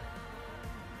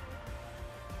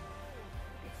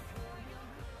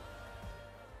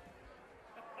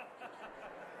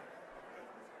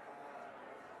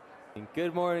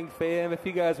Good morning, fam. If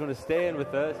you guys want to stand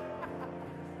with us.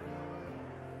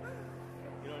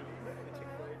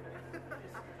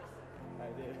 I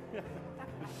did.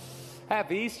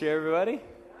 Happy Easter, everybody.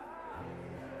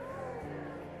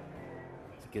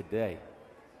 It's a good day.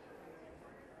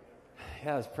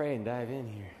 Yeah, let's pray and dive in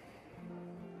here.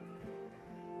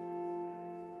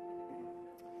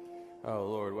 Oh,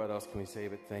 Lord, what else can we say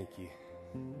but thank you?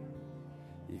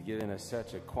 You've given us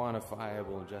such a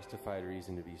quantifiable and justified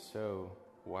reason to be so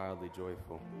wildly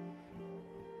joyful.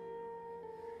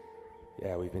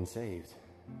 Yeah, we've been saved.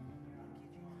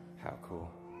 How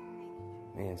cool.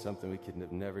 Man, something we could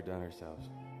have never done ourselves.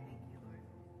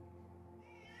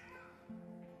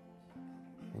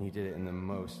 And you did it in the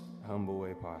most humble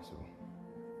way possible.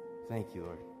 Thank you,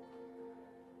 Lord.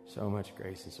 So much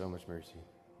grace and so much mercy.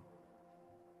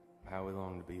 How we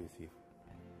long to be with you.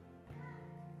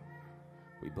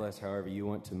 We bless however you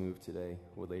want to move today.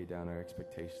 We'll lay down our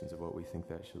expectations of what we think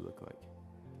that should look like.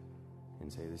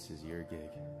 And say, this is your gig.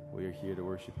 We are here to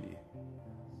worship you.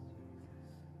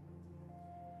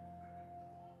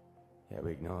 Yeah,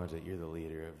 we acknowledge that you're the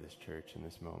leader of this church in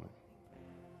this moment.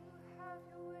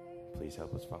 Please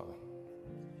help us follow.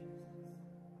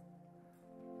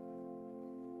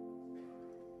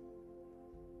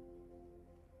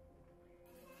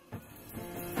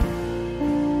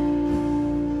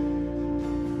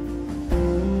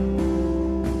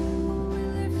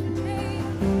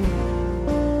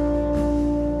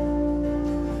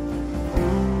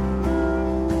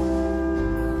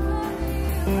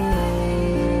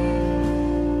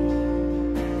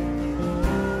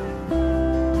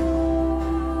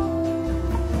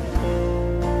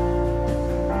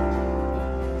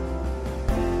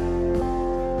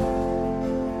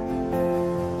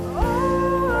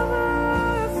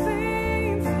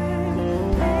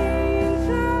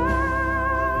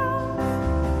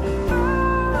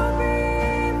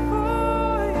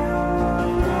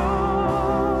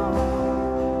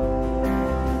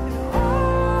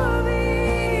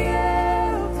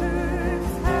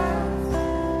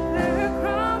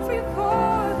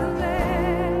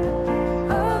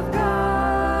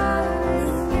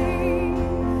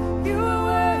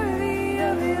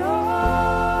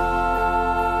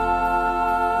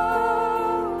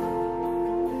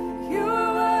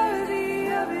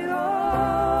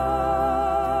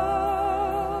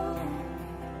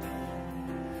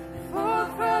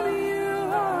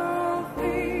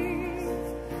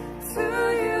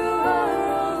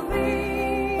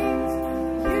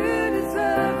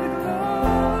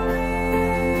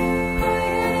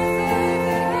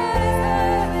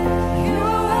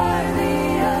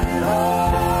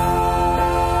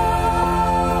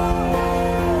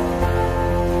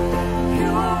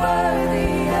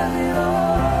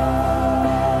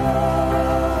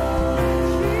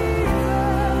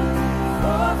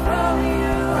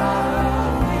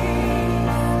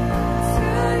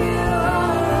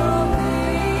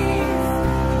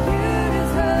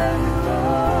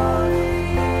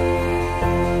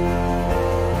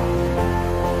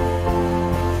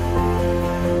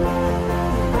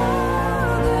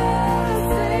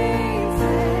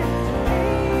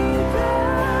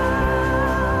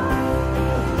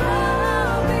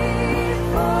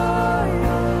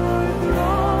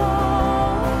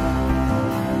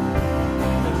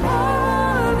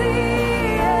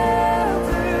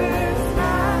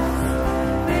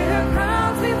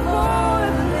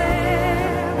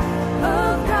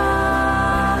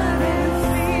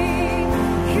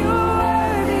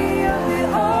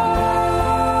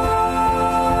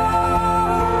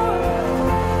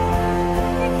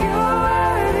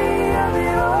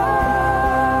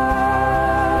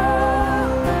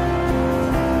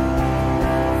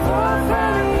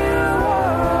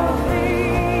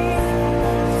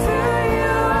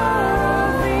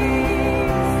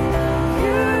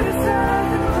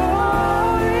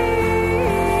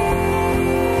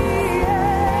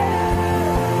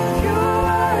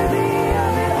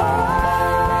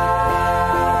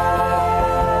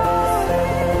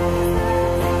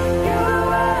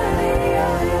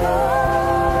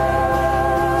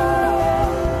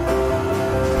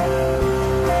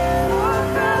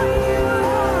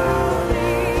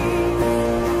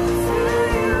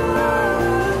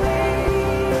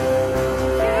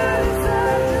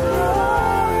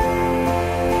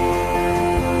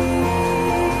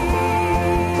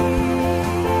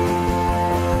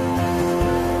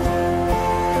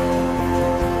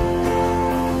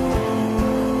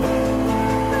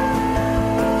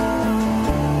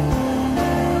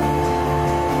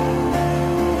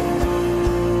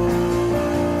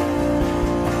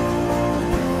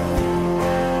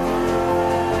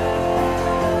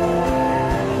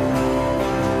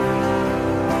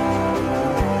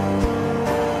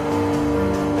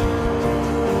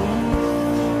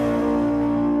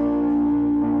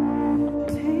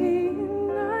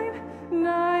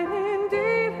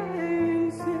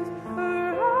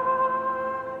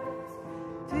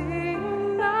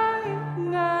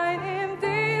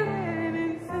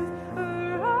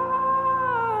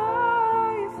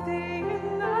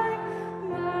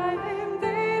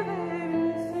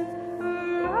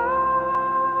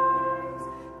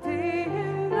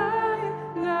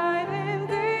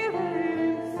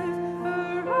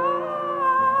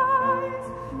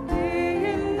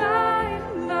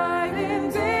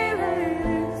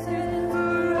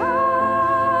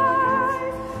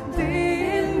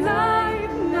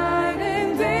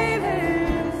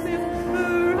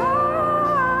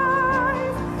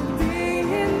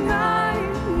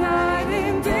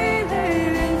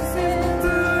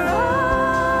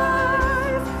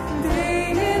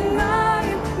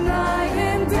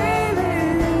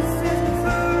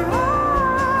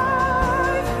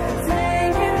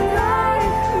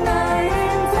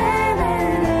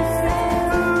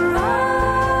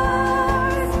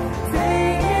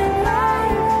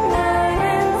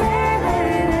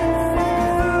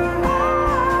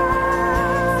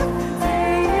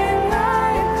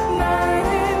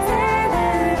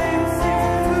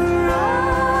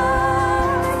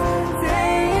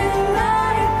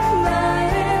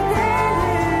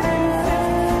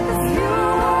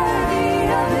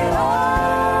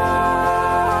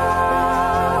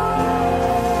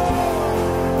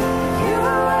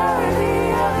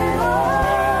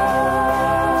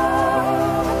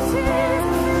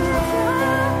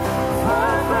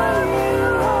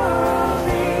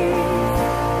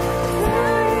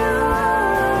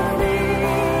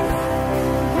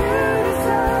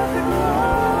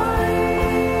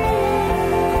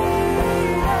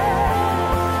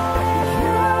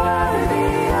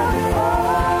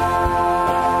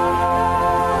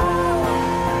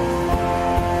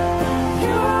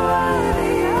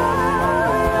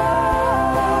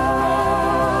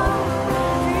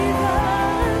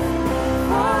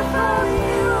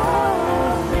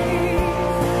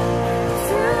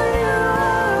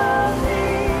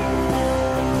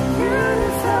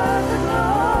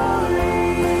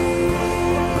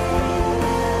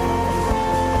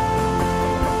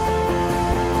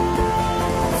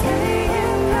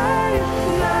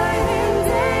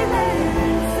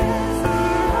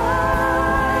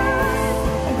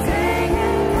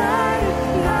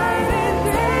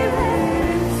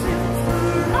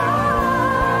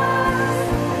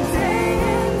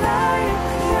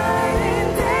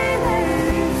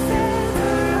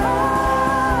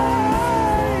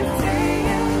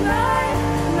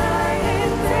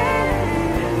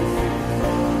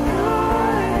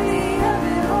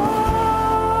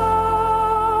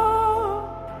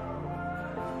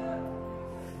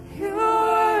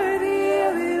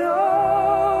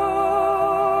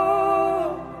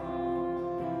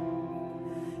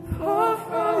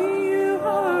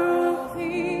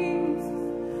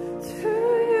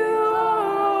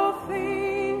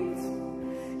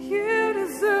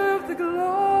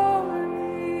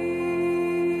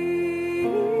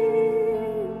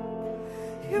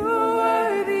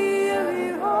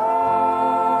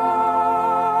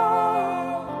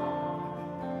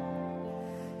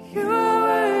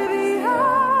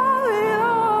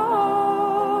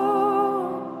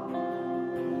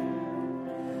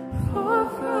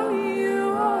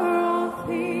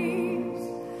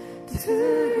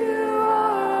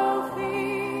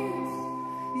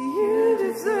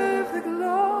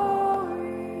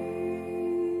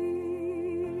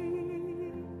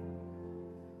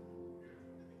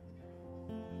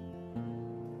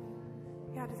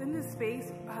 in this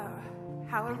space,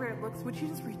 however it looks, would you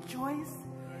just rejoice?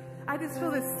 I just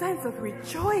feel this sense of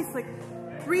rejoice, like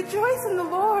rejoice in the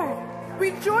Lord.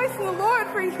 Rejoice in the Lord,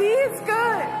 for He is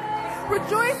good.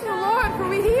 Rejoice in the Lord,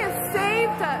 for He has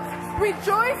saved us.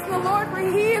 Rejoice in the Lord, for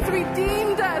He has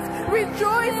redeemed us.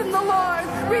 Rejoice in the Lord.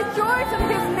 Rejoice in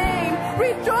His name.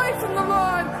 Rejoice in the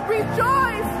Lord.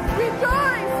 Rejoice,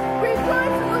 rejoice,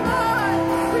 rejoice in the Lord.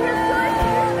 We rejoice in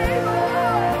His name, O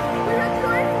Lord. We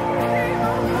rejoice in His name, O Lord. We rejoice in His name,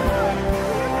 O Lord.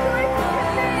 We rejoice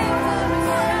in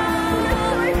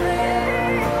His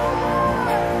name, O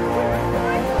Lord. We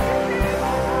rejoice in His name,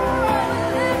 O Lord.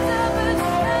 Lift up a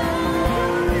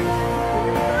shout. We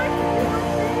rejoice in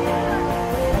You, Jesus.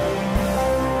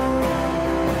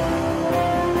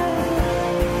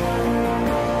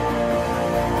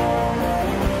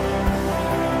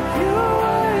 You are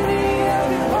worthy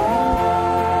of it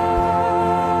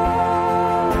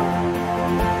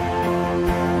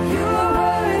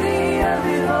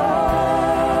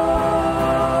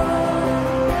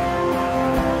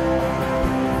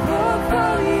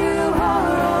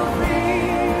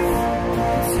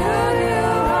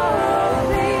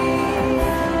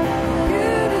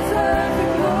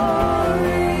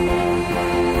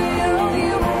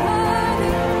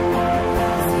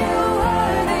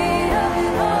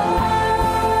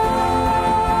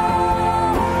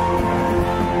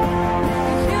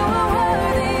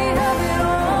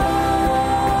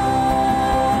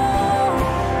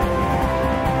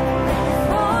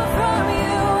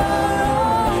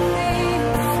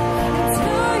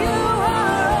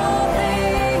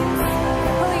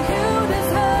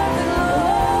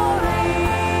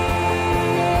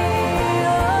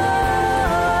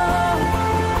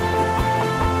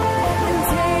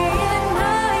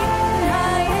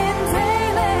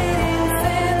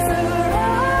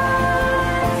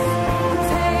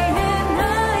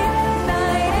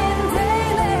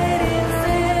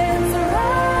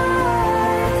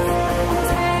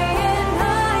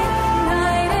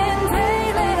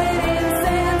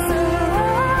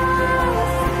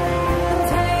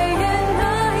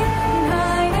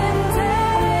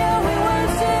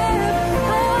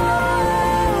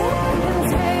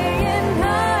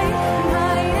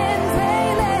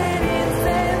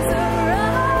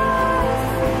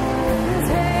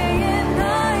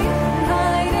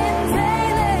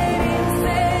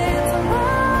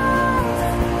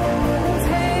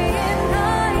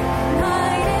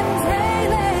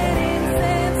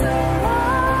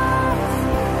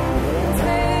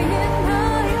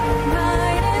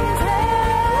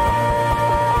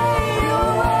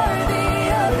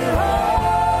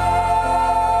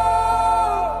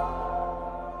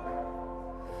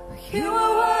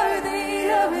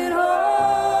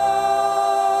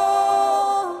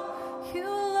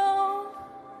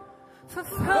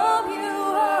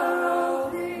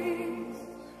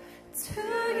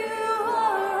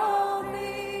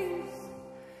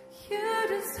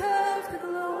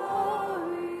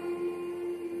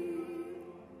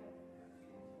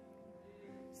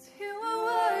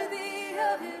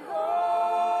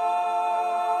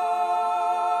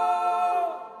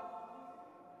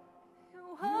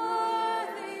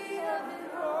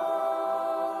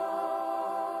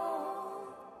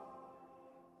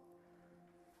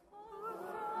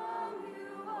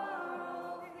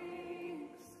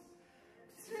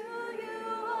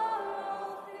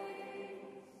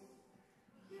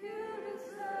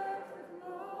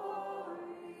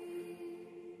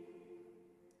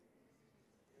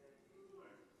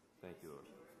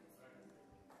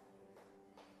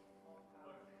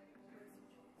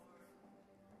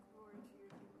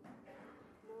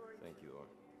Thank you, Lord.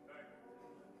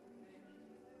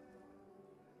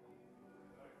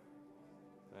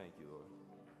 Glory to your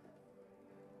name, Jesus.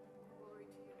 Glory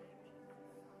to your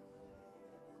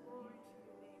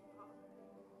name, Father.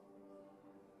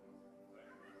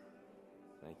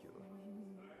 Thank you, Lord.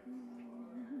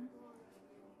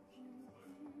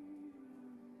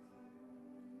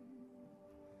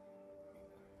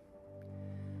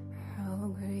 How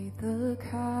great the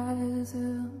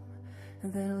chasm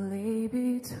that lay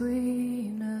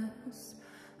between us,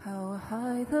 how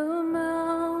high the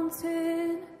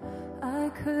mountain I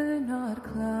could not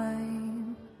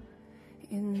climb.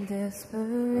 In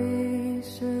desperation,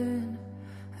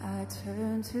 I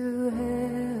turned to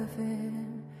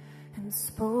heaven and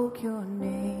spoke your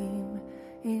name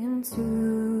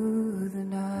into the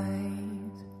night.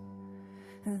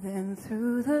 Then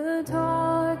through the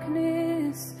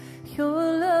darkness,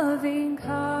 your loving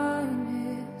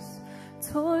kindness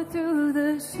tore through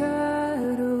the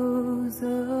shadows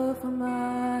of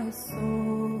my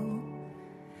soul.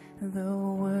 The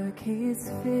work is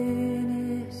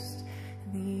finished,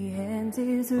 the end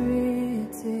is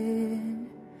written.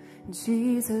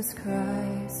 Jesus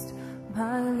Christ,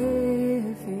 my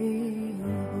living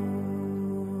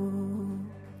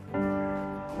hope.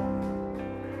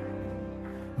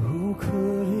 Who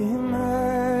could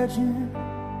imagine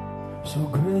so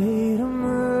great a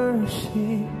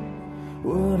mercy?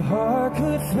 What heart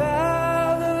could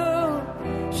fathom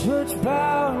such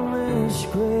boundless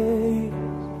grace?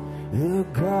 The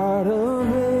God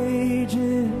of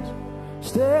ages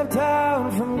stepped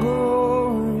down from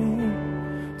glory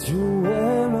to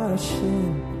wear my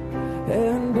sin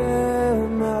and bear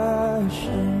my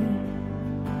shame.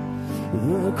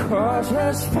 The cross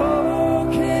has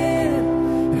spoken,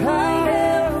 I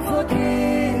am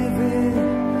forgiven.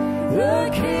 The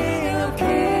King of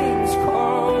Kings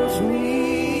calls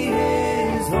me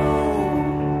his own.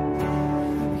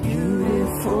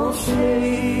 Beautiful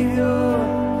Savior,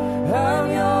 I'm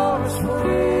yours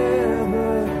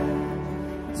forever.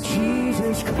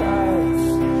 Jesus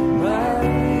Christ, my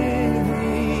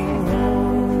living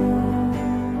hope.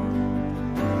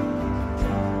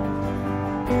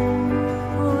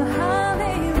 Oh,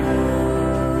 hallelujah,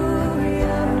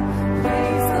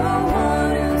 praise the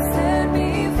one who set me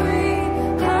free.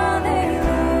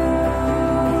 Hallelujah,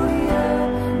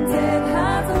 death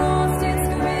has lost its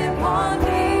grip on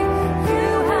me. You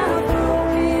have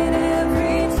broken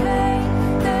every chain.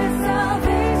 There's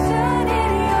salvation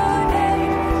in your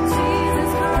name,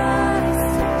 Jesus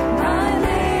Christ, my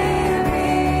living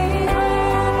hope.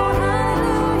 Oh,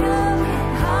 hallelujah,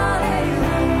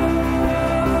 hallelujah,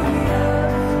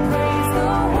 praise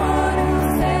the one who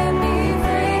set me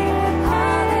free.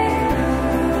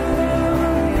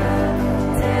 Hallelujah,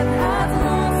 death has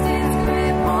lost its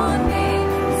grip on me.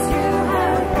 You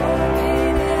have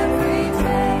broken every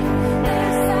chain.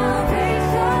 There's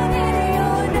salvation in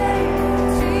your name,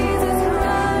 Jesus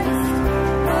Christ,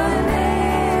 my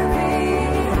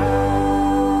living hope.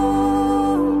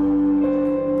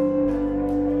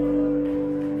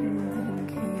 Then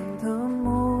came the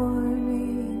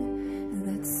morning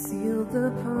that sealed the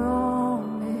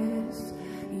promise.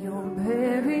 Your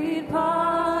buried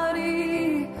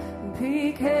body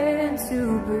began to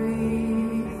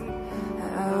breathe.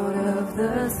 Out of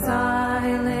the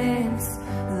silence,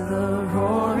 the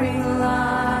roaring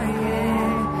lion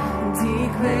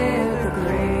declared the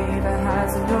grave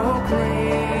has no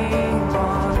claim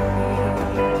on me.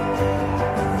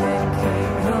 Then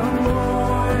came the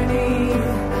morning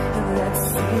that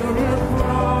sealed the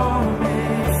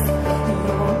promise.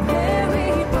 Your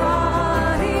buried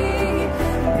body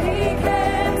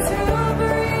began to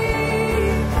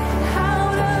breathe.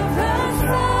 Out of the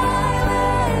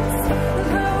silence,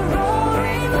 the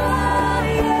roaring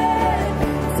lion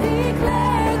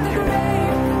declared the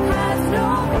grave has no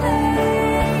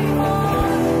claim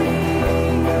on me.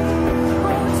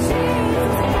 Oh,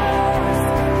 Jesus Christ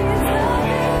is the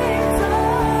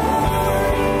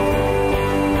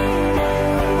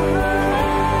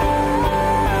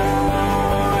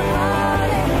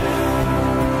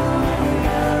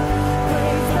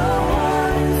praise the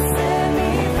one who set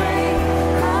me free.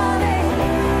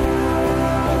 Hallelujah,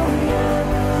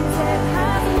 death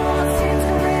has lost its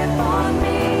grip on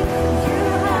me. You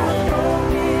have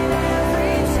broken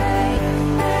every chain.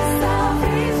 There's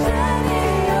salvation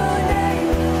in your name,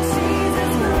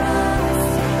 Jesus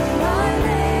Christ, my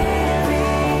living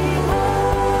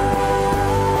hope.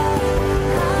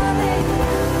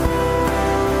 Hallelujah,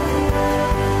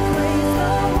 praise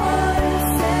the one who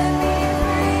set me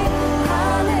free.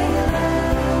 Hallelujah,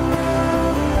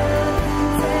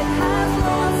 death has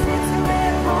lost its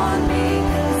grip on me.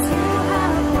 You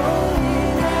have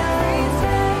broken every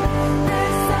chain.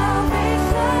 There's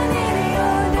salvation in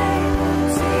your name,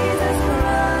 Jesus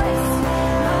Christ,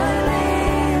 my living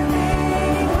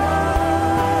hope.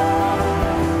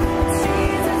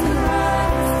 Jesus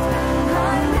Christ,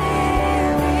 my living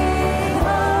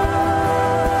hope.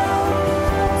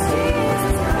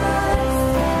 Jesus Christ,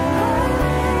 my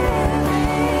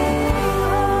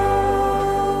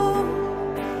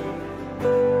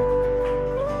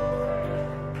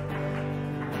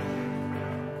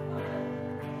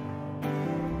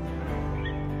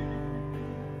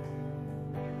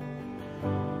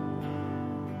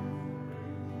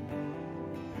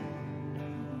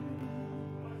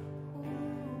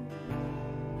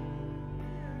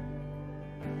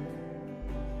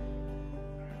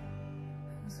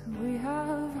So we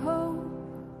have hope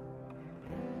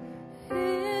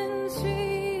in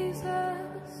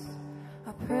Jesus,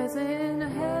 our present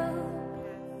help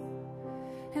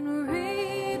and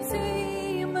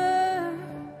Redeemer.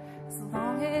 As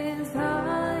long as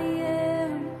I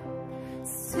am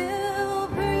still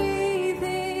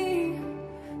breathing,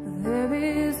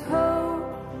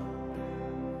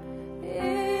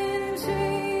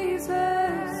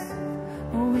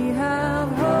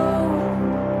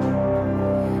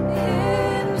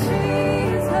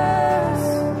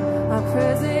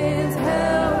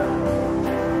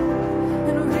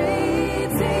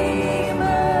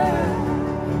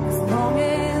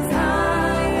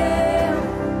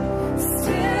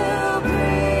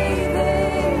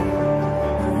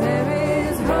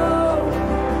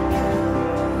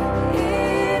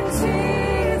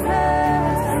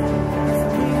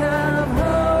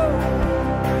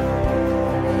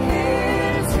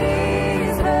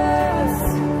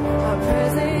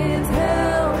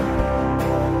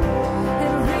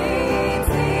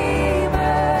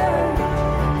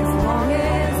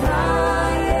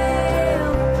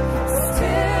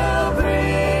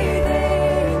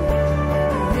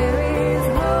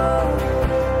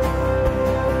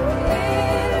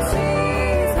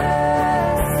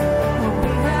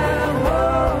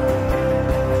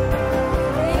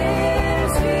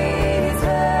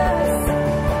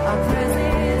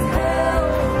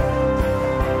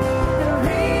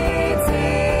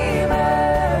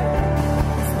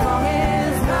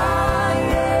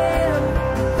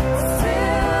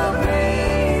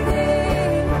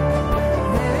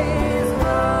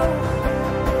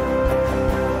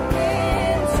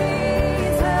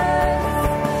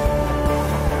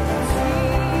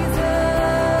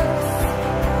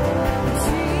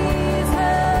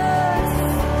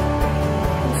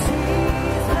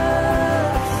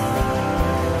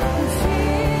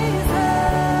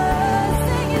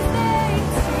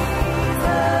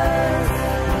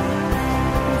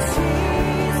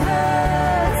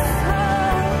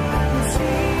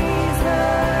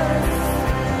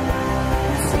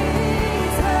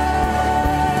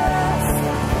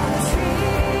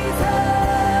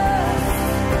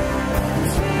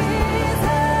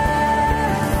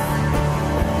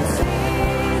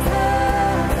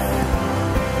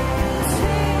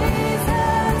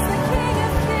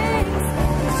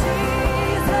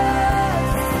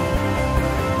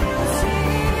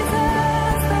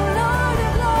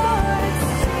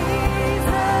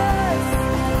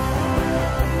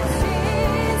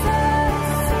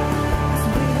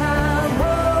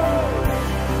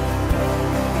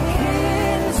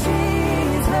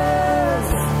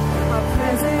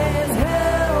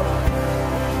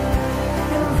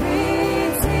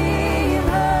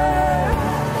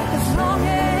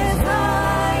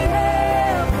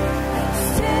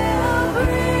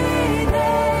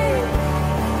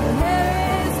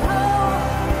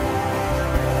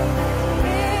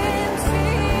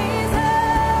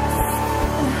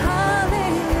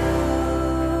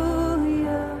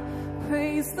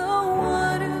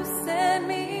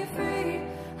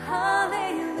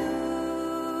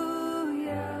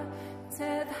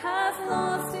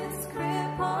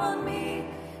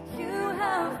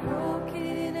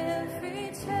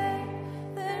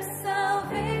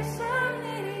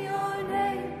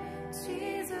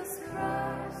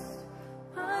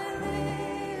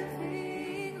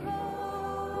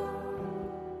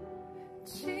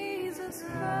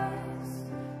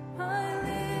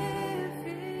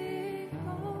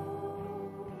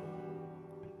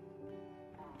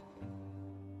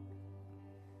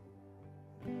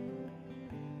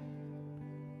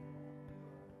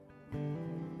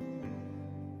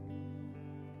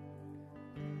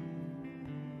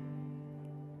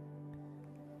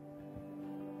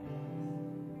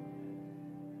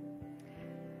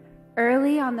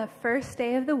 Early on the first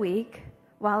day of the week,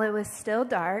 while it was still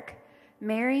dark,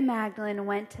 Mary Magdalene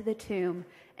went to the tomb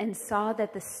and saw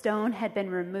that the stone had been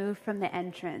removed from the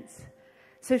entrance.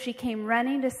 So she came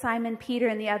running to Simon Peter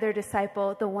and the other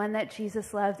disciple, the one that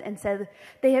Jesus loved, and said,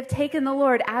 "They have taken the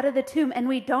Lord out of the tomb, and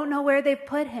we don't know where they've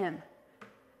put him."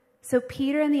 So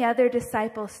Peter and the other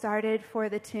disciple started for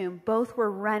the tomb. Both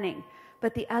were running,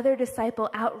 but the other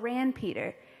disciple outran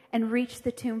Peter and reached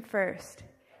the tomb first.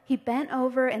 He bent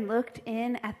over and looked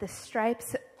in at the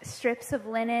strips of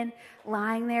linen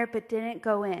lying there, but didn't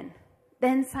go in.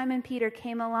 Then Simon Peter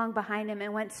came along behind him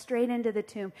and went straight into the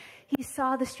tomb. He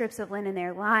saw the strips of linen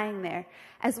there, lying there,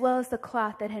 as well as the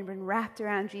cloth that had been wrapped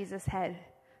around Jesus' head.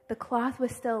 The cloth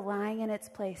was still lying in its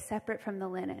place, separate from the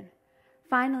linen.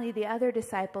 Finally, the other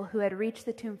disciple who had reached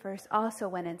the tomb first also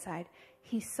went inside.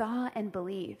 He saw and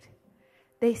believed.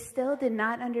 They still did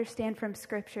not understand from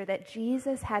Scripture that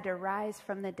Jesus had to rise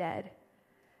from the dead.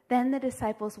 Then the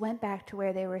disciples went back to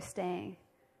where they were staying.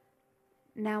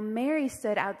 Now Mary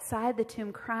stood outside the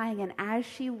tomb crying, and as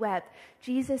she wept,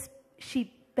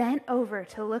 she bent over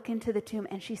to look into the tomb,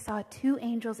 and she saw 2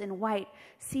 angels in white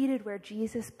seated where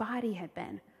Jesus' body had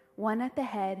been, one at the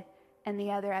head and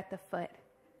the other at the foot.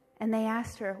 And they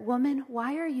asked her, "Woman,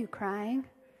 why are you crying?"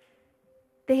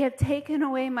 "They have taken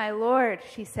away my Lord,"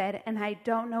 she said, "and I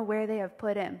don't know where they have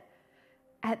put him."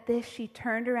 At this, she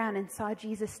turned around and saw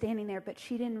Jesus standing there, but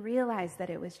she didn't realize that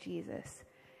it was Jesus.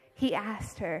 He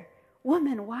asked her,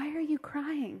 "Woman, why are you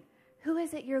crying? Who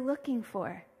is it you're looking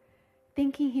for?"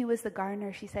 Thinking he was the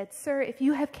gardener, she said, "Sir, if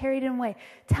you have carried him away,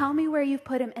 tell me where you've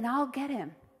put him, and I'll get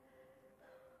him."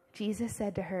 Jesus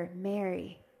said to her,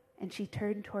 "Mary." And she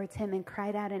turned towards him and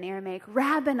cried out in Aramaic,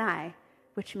 "Rabboni,"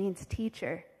 which means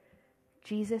teacher.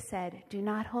 Jesus said, "Do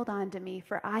not hold on to me,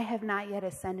 for I have not yet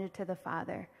ascended to the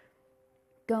Father.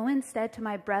 Go instead to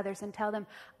my brothers and tell them,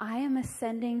 I am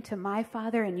ascending to my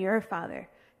Father and your Father,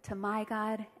 to my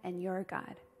God and your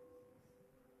God."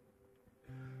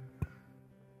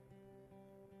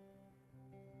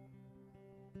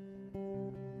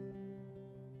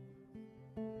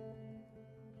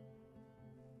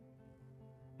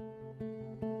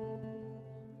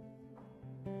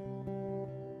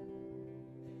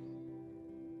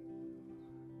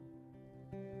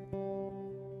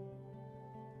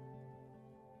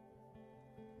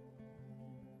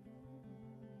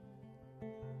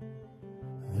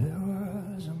 There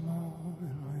was a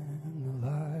moment when the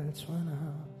lights went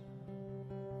out,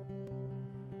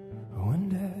 when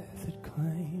death had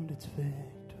claimed its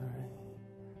victory.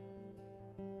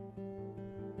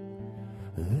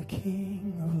 The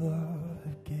King of Love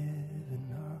had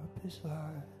given up his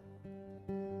life.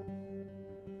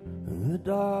 The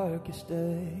darkest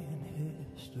day in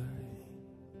history.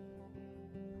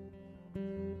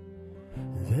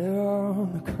 There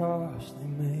on the cross they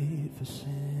made for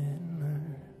sinners.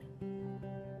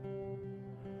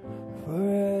 For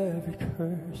every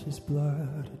curse his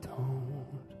blood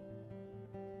atoned.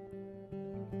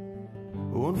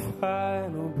 One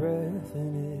final breath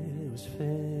and it was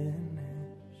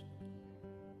finished.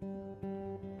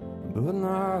 But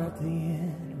not the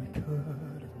end we could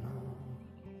have known.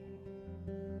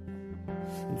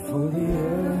 And for the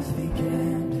earth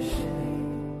began to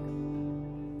shake,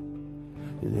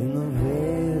 then the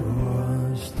veil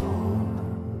was torn.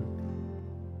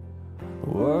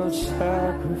 What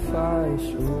sacrifice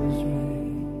was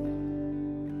made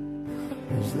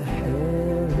as the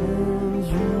heavens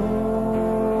roared.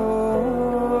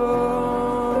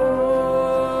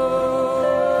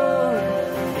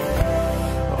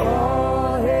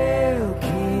 All hail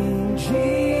King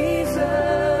Jesus.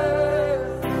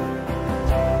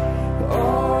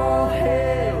 All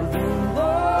hail the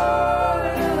Lord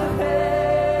of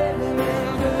heaven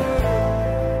and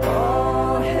earth.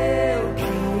 All hail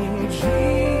King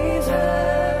Jesus.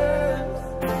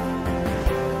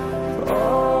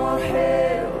 All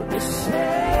hail the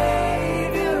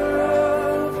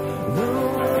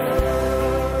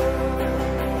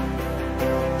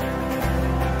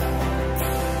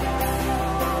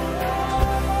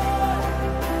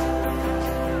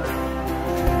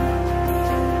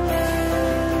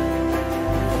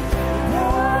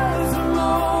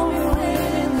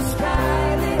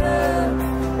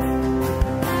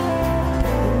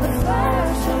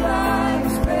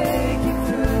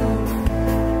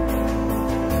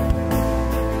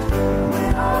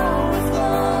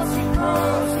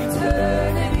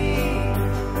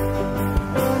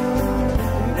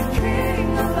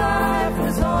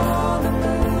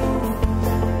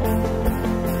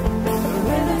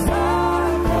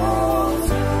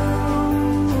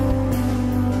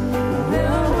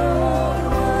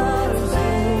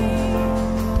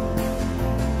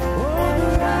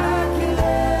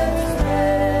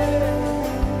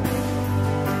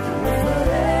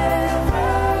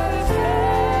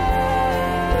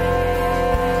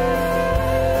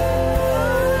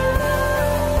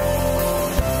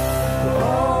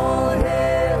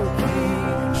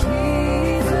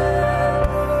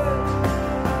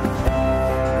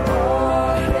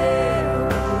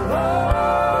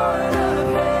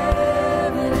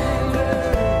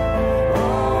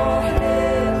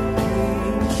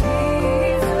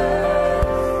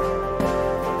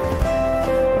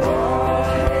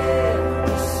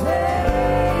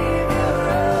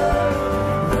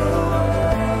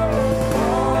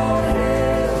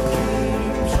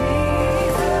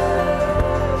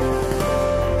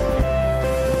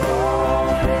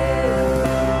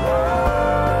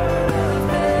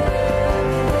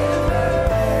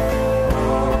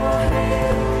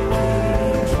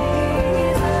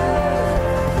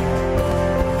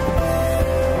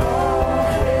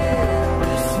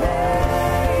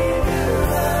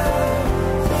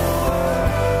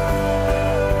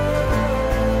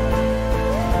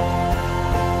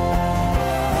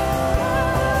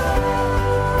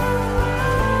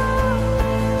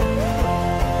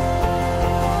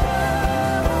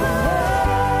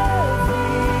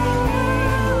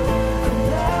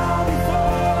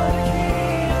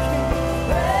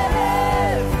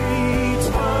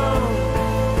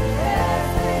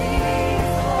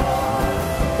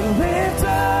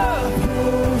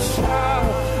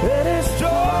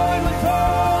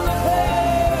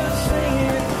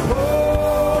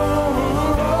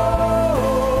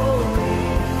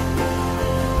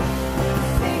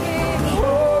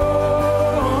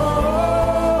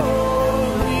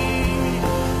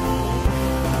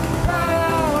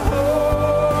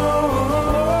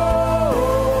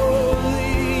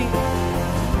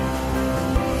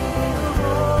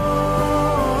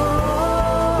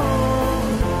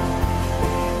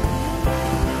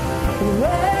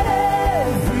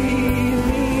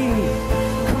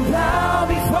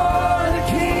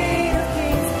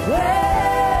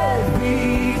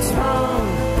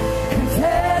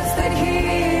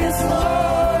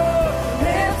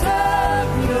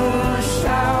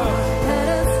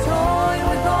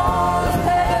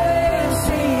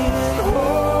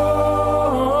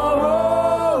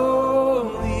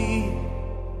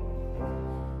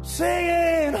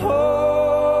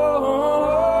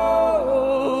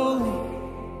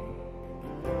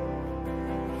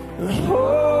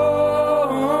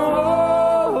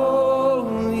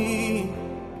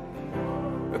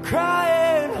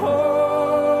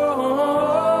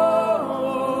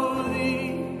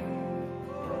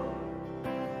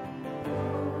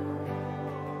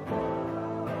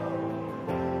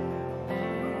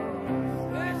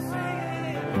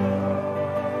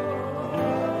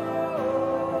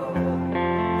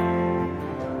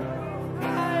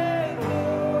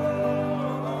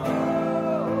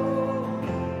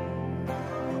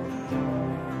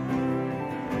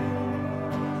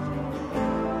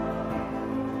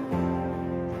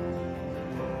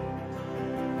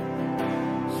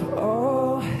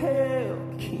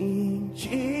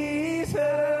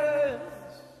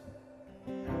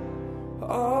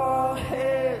All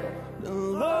hail the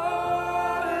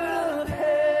Lord of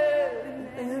heaven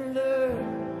and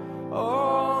earth.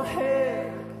 All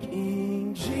hail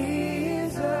King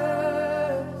Jesus.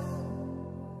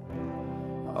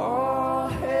 All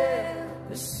hail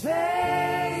the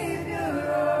Savior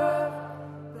of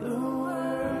the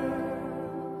world.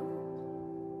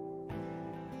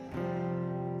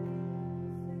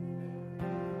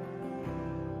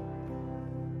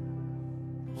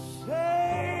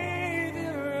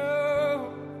 Savior of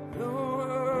the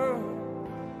world.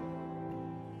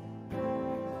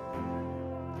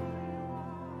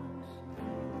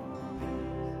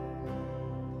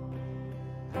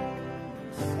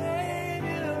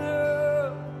 Savior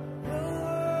of the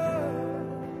world.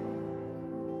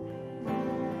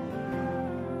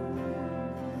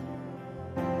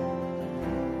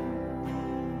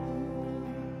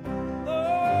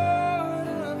 Lord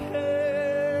of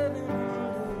heaven and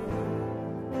earth.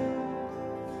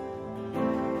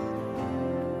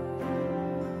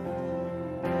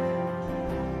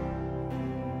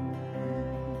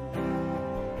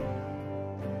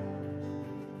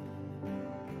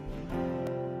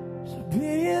 So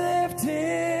be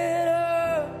lifted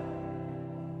up,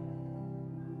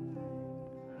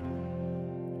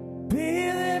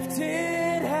 be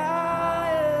lifted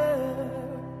higher,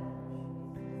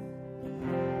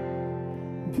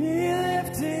 be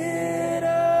lifted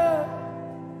up,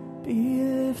 be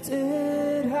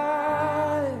lifted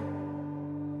high.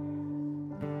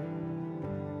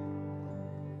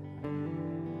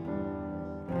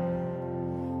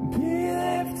 Be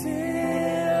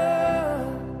lifted up,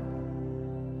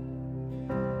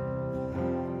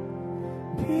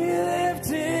 be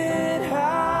lifted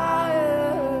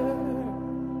higher,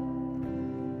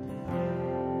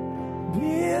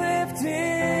 be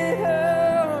lifted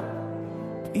up,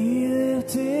 be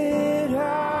lifted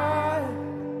high.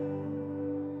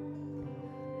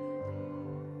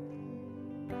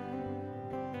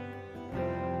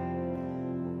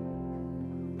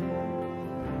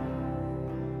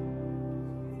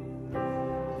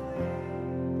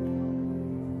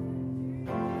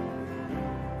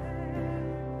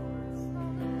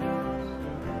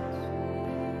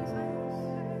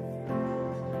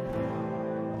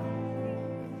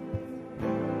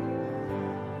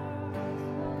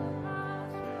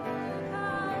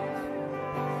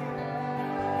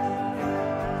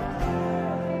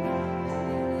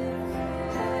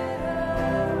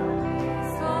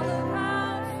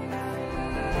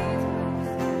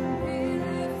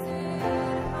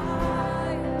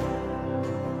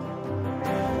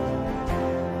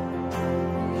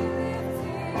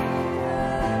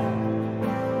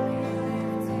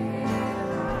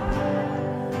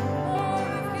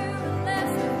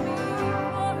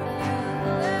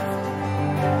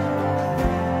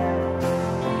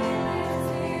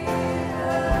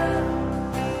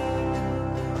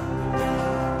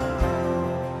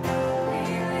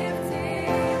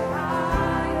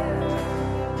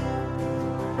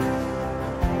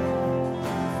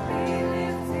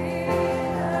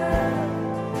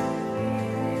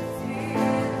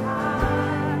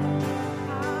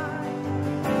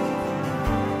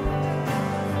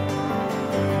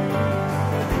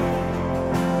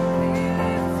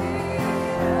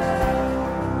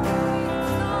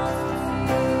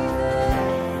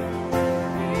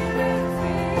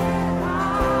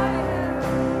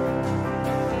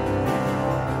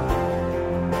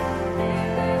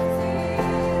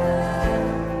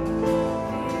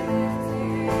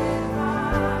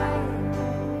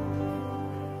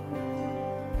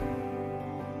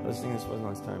 Let's sing this one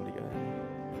last time together.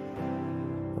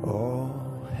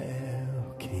 All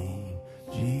hail King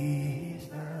Jesus.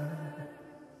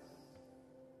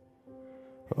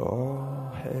 All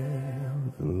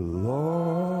hail the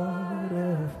Lord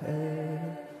of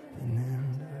heaven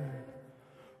and earth.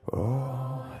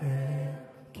 All hail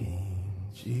King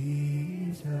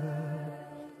Jesus.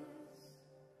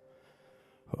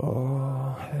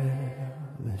 All hail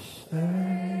the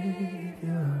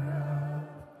Savior of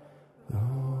the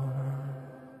world.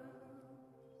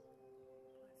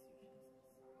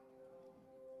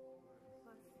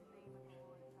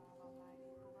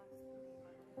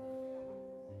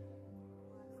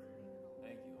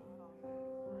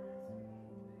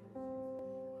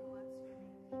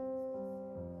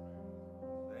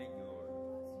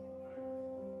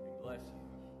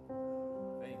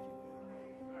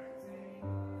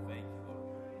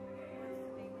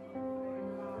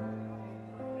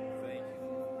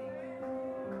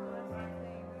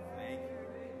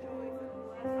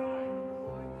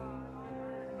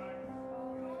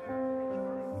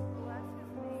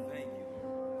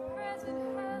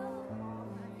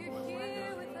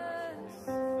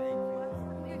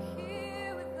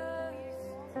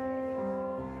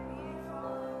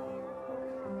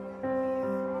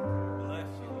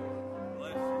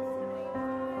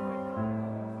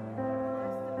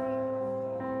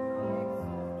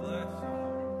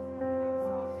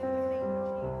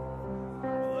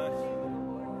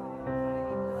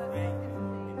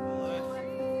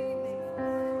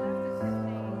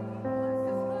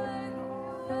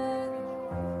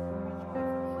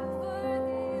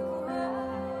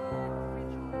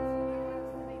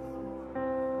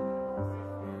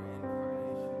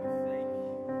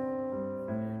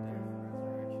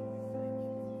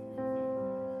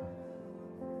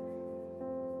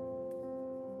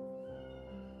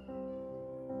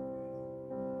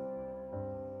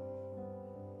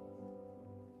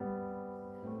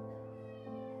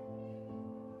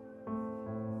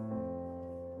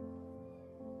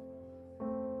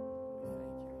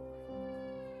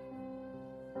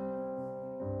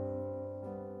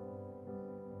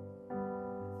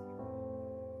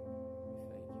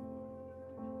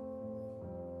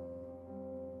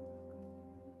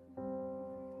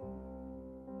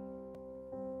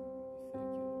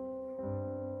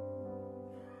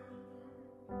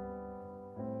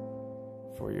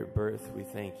 For your birth, we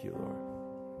thank you, Lord.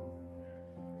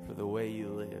 For the way you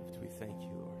lived, we thank you,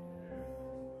 Lord.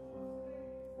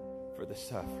 For the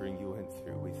suffering you went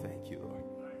through, we thank you, Lord.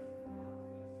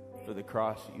 For the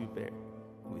cross you bear,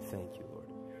 we thank you, Lord.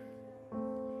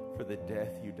 For the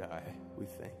death you die, we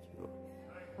thank you, Lord.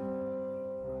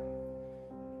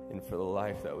 And for the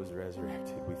life that was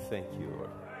resurrected, we thank you, Lord.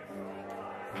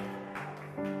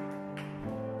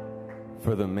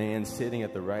 For the man sitting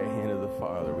at the right hand of the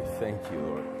Father, we thank you,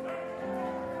 Lord.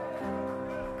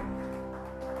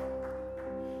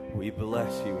 We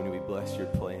bless you and we bless your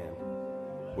plan.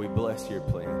 We bless your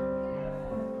plan.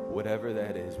 Whatever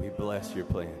that is, we bless your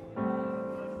plan.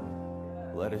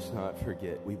 Let us not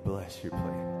forget, we bless your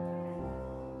plan.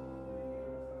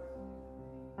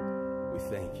 We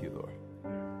thank you, Lord.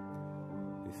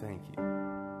 We thank you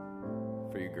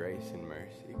for your grace and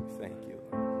mercy. We thank you,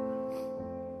 Lord.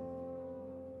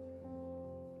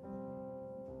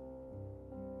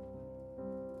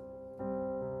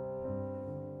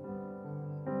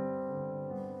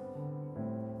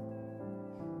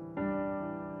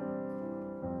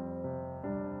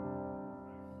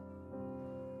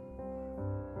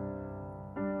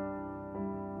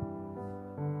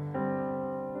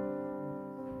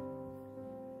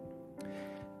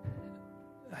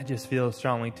 I just feel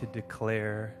strongly to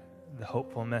declare the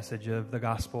hopeful message of the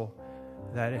gospel,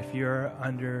 that if you're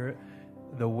under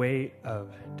the weight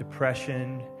of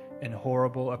depression and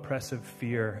horrible oppressive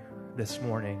fear this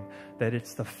morning, that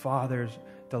it's the Father's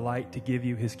delight to give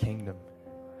you his kingdom.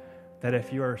 That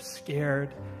if you are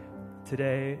scared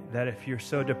today, that if you're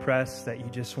so depressed that you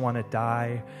just want to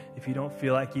die, if you don't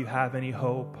feel like you have any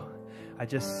hope, I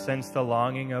just sense the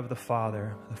longing of the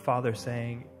Father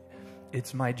saying,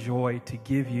 it's my joy to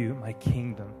give you my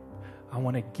kingdom. I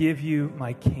want to give you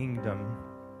my kingdom.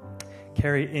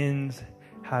 Carrie Inns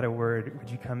had a word. Would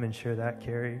you come and share that,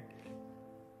 Carrie?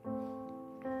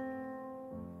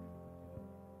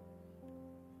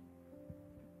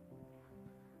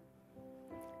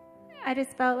 I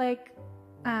just felt like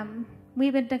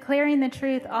we've been declaring the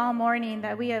truth all morning,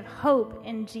 that we have hope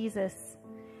in Jesus.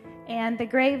 And the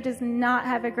grave does not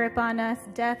have a grip on us.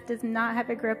 Death does not have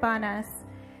a grip on us.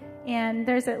 And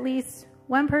there's at least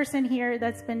one person here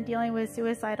that's been dealing with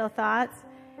suicidal thoughts,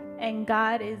 and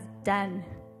God is done.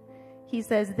 He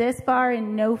says, this far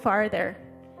and no farther.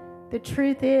 The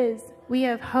truth is, we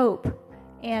have hope,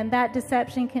 and that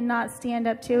deception cannot stand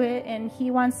up to it, and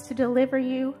he wants to deliver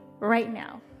you right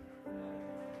now.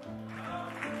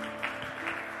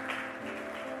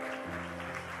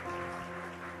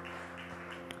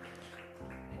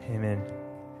 Amen.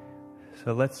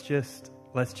 So let's just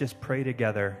pray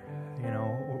together,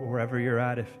 wherever you're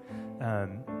at.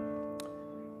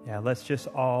 Let's just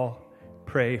all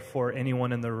pray for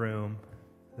anyone in the room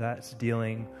that's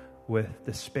dealing with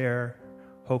despair,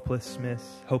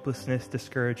 hopelessness,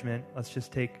 discouragement. Let's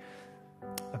just take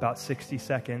about 60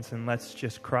 seconds and let's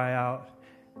just cry out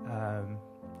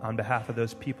on behalf of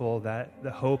those people that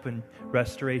the hope and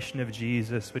restoration of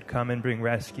Jesus would come and bring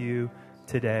rescue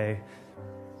today.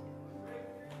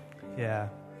 Yeah.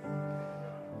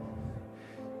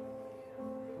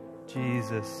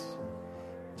 Jesus,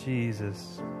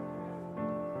 Jesus,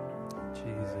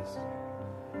 Jesus,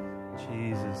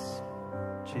 Jesus,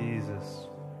 Jesus,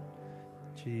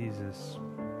 Jesus,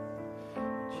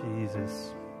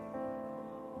 Jesus,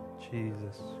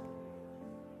 Jesus.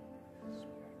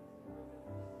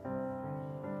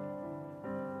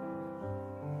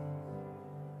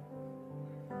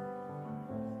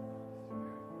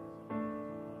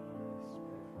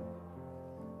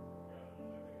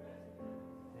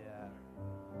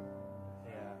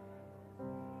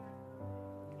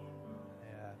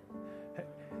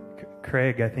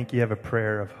 Craig, I think you have a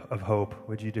prayer of hope.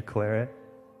 Would you declare it?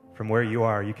 From where you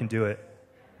are, you can do it.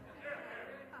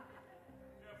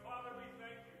 Father, we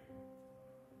thank you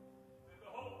that the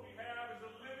hope we have is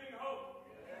a living hope.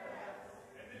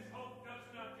 And this hope does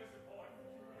not disappoint.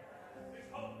 This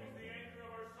hope is the anchor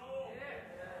of our soul.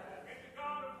 And the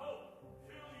God of hope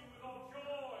fill you with all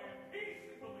joy and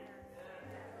peace and belief.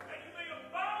 That you may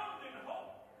abound in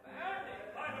hope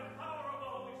by the power of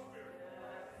the Holy Spirit.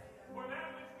 For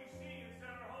that which we see and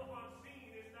set our hope on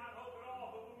seen is not hope at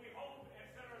all, but when we hope and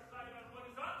set our sight on what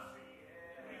is unseen,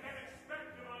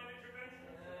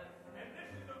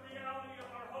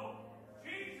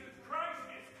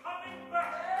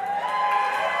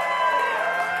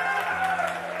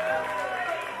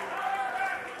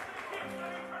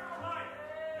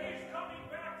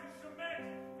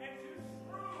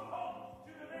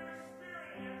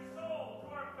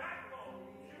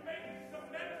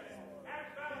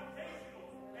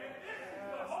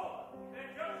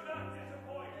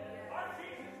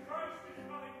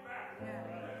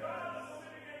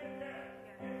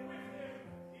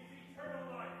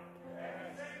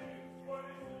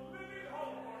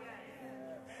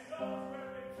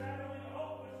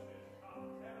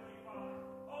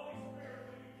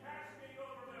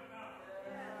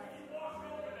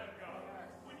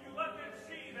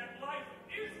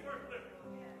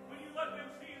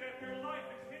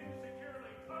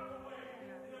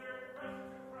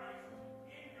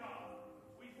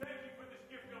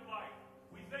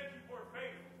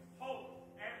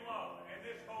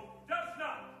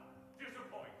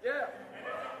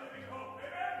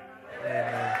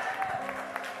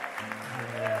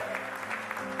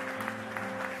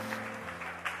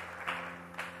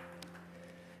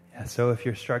 So if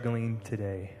you're struggling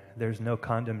today, there's no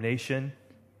condemnation.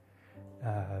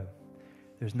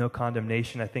 There's no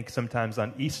condemnation. I think sometimes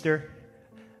on Easter,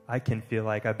 I can feel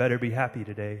like I better be happy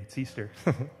today. It's Easter.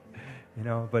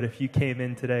 But if you came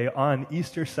in today on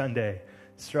Easter Sunday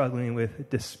struggling with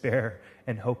despair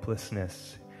and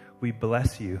hopelessness, we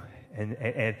bless you and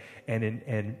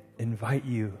invite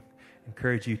you,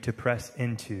 encourage you to press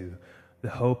into the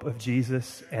hope of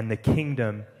Jesus and the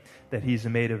kingdom that he's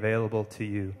made available to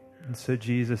you. And so,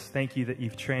 Jesus, thank you that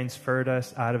you've transferred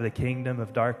us out of the kingdom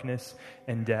of darkness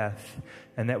and death,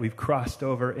 and that we've crossed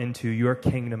over into your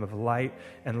kingdom of light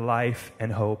and life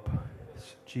and hope.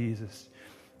 So, Jesus,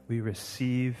 we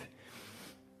receive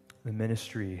the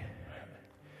ministry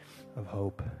of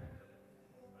hope.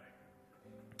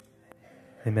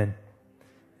 Amen.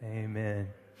 Amen.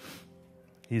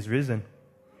 He's risen.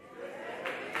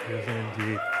 Risen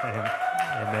indeed.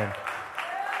 Amen.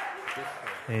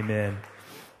 Amen.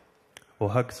 We'll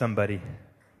hug somebody.